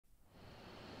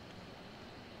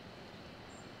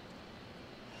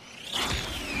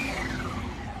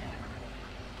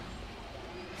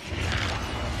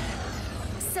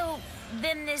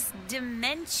Then this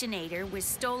Dimensionator was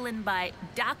stolen by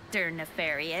Dr.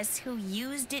 Nefarious, who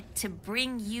used it to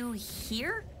bring you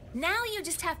here? Now you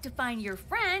just have to find your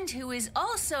friend, who is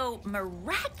also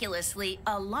miraculously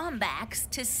a Lombax,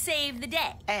 to save the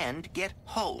day. And get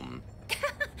home.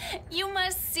 You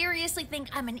must seriously think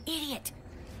I'm an idiot.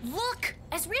 Look,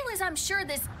 as real as I'm sure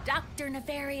this Dr.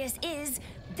 Nefarious is,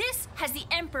 this has the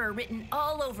Emperor written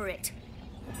all over it.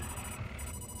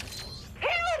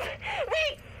 Help!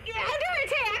 We under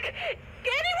attack!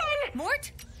 Anyone?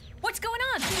 Mort? What's going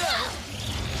on?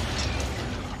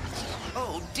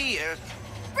 Oh, dear.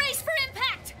 Brace for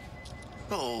impact!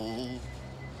 Oh,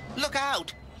 look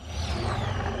out.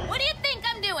 What do you think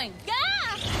I'm doing?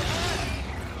 Ah!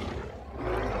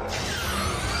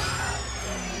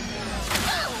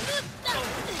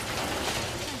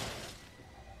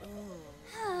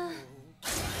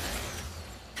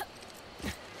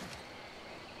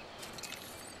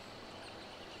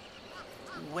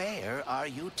 Where are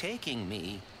you taking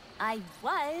me? I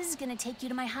was gonna take you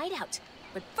to my hideout,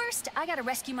 but first I gotta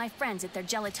rescue my friends at their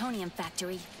gelatonium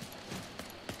factory.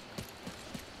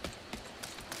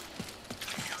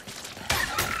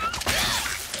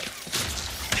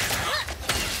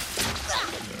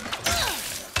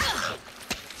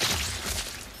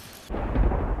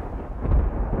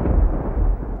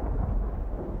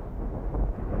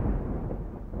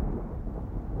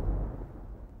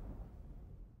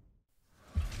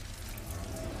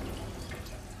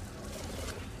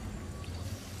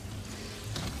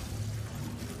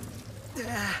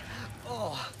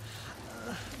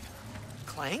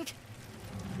 Clank?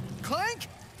 Clank?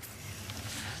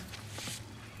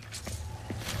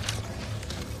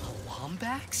 A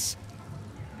Lombax?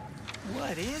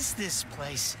 What is this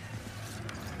place?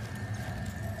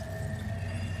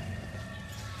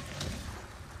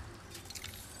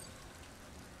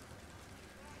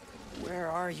 Where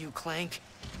are you, Clank?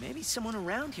 Maybe someone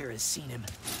around here has seen him.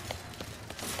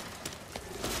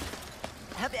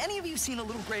 Have any of you seen a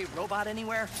little gray robot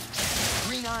anywhere?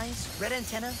 Green eyes, red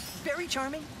antenna, very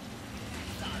charming.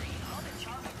 Sorry, all the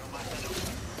charming robots I know.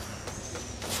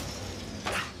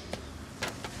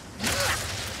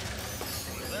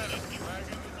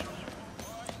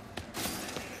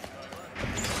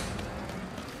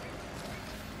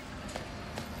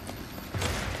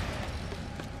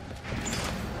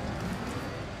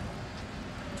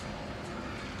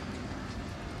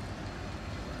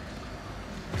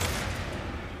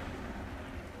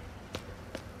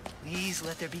 Please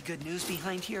let there be good news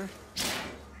behind here.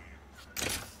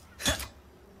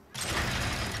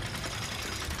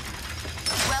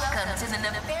 Welcome to the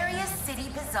Nefarious City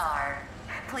Bazaar.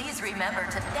 Please remember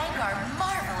to thank our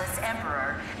marvelous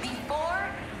Emperor before,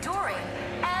 during,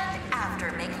 and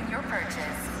after making your purchase.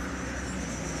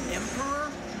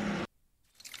 Emperor?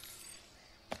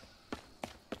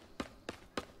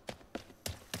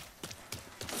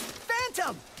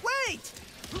 Phantom! Wait!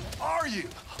 Who are you?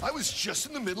 I was just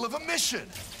in the middle of a mission.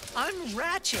 I'm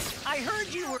Ratchet. I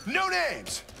heard you were... No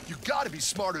names! You gotta be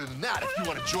smarter than that if you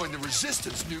want to join the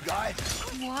Resistance, new guy.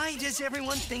 Why does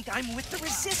everyone think I'm with the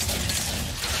Resistance?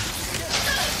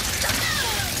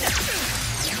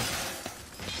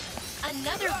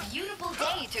 Another beautiful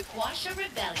day to quash a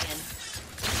rebellion.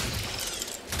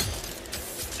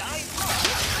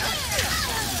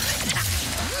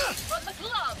 From the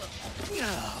club!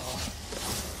 No.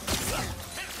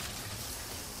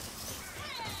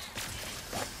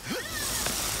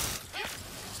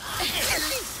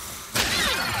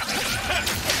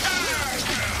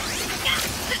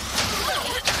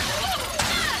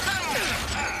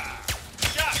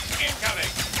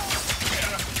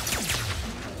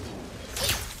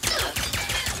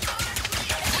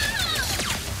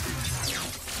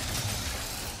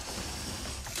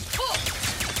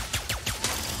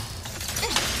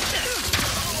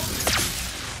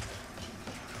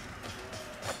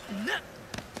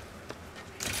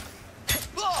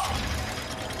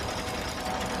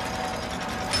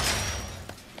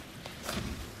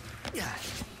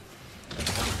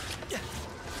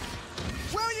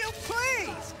 Will you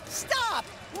please stop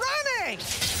running?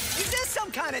 Is this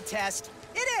some kind of test?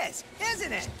 It is,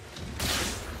 isn't it?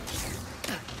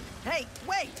 Hey,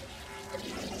 wait!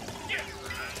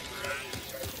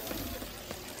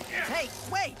 Hey,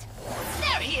 wait!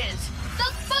 There he is!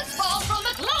 The fuzzball from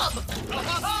the club!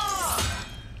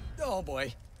 Oh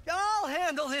boy. I'll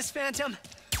handle this, Phantom.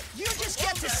 You just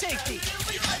get to safety.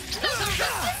 Another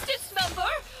resistance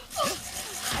member! Oh,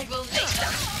 I will make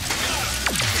them!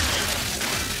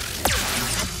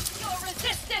 Your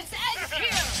resistance ends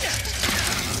here!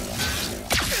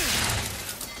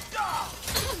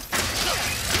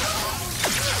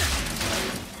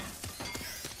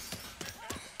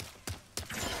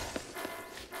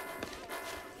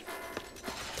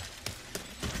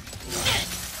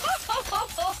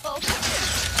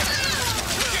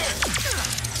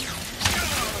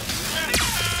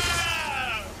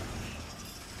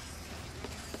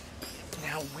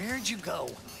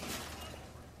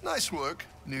 Nice work,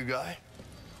 new guy.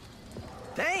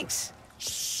 Thanks.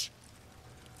 Shh.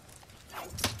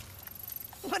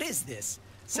 What is this?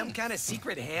 Some kind of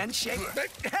secret handshake?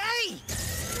 Hey!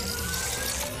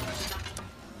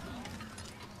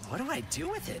 What do I do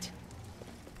with it?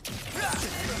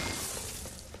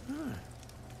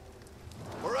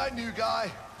 All right, new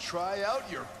guy. Try out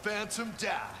your Phantom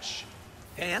Dash.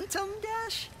 Phantom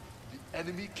Dash? The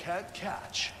enemy can't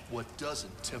catch what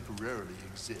doesn't temporarily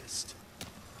exist.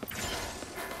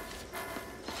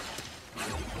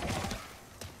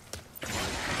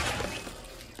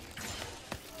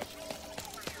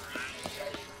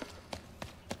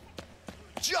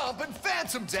 Jump and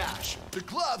Phantom Dash! The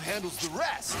glove handles the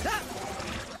rest.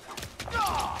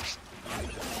 Ah!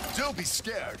 Don't be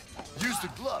scared. Use the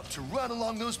glove to run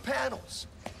along those panels.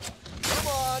 Come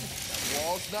on.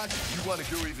 Wall's not... You want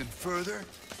to go even further?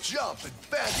 Jump and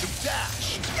Phantom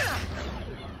Dash!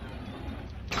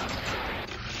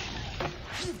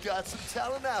 You've got some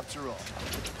talent after all.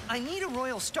 I need a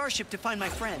royal starship to find my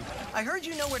friend. I heard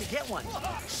you know where to get one.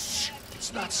 Shh!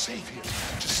 It's not safe here.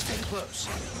 Just stay close.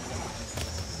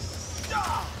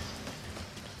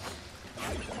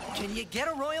 Can you get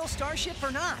a royal starship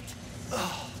or not?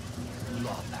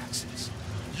 Lombaxes.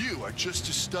 You are just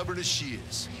as stubborn as she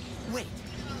is. Wait,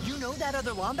 you know that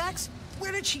other Lombax?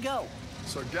 Where did she go?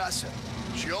 Sargasso.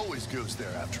 She always goes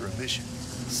there after a mission.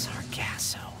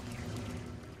 Sargasso.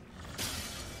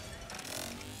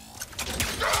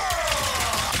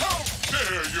 How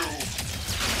dare you!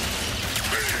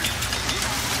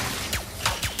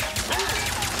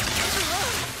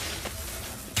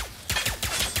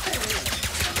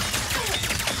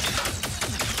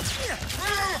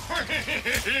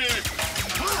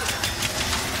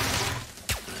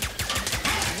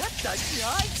 What the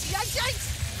yikes? Yikes, yikes!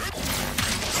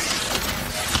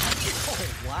 Oh,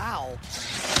 wow.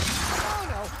 Oh,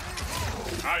 no.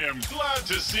 I am glad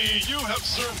to see you have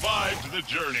survived the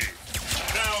journey.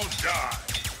 Now die.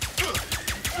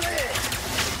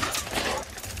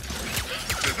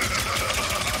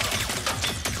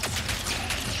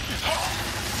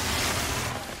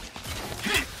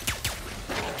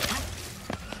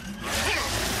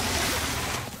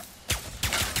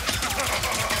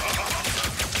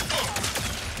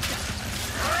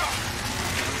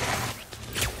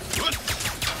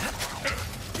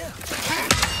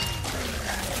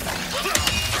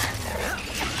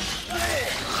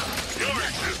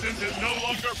 Is no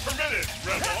longer permitted,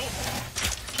 Rebel.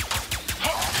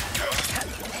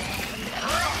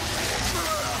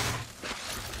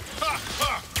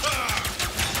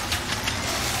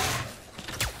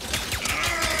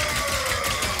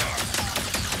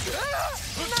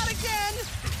 Not again!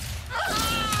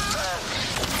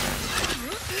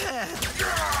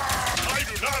 I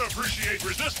do not appreciate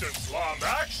resistance,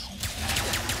 Lombax.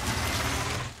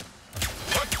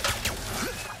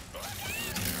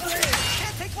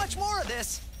 Can't take much more of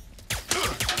this.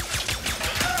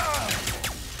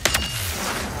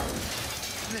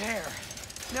 There.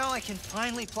 Now I can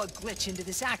finally plug Glitch into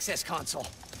this access console.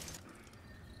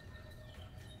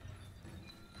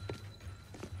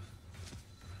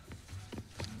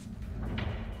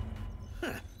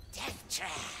 Death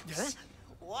traps. Huh?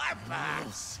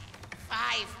 Warbombs.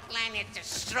 5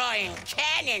 planet-destroying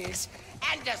cannons.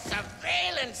 And a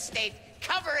surveillance state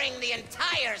covering the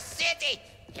entire city.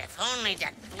 If only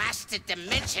that blasted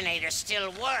Dimensionator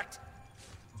still worked.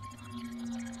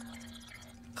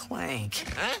 Clank.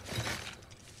 Huh?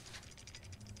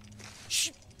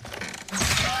 Shh.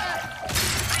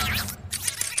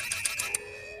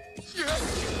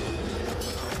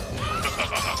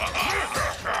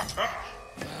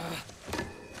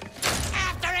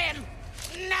 After him!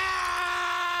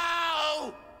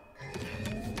 No!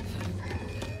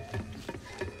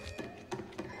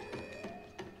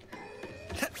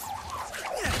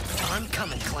 I'm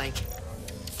coming, Clank.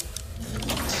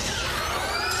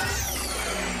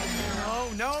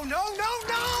 No, no, no, no,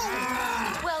 no!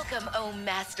 Welcome, oh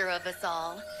master of us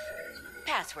all.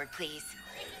 Password, please.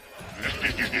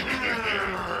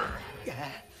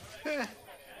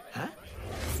 Huh?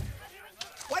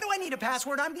 Why do I need a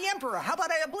password? I'm the Emperor. How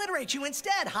about I obliterate you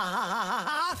instead? Ha ha ha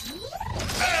ha ha!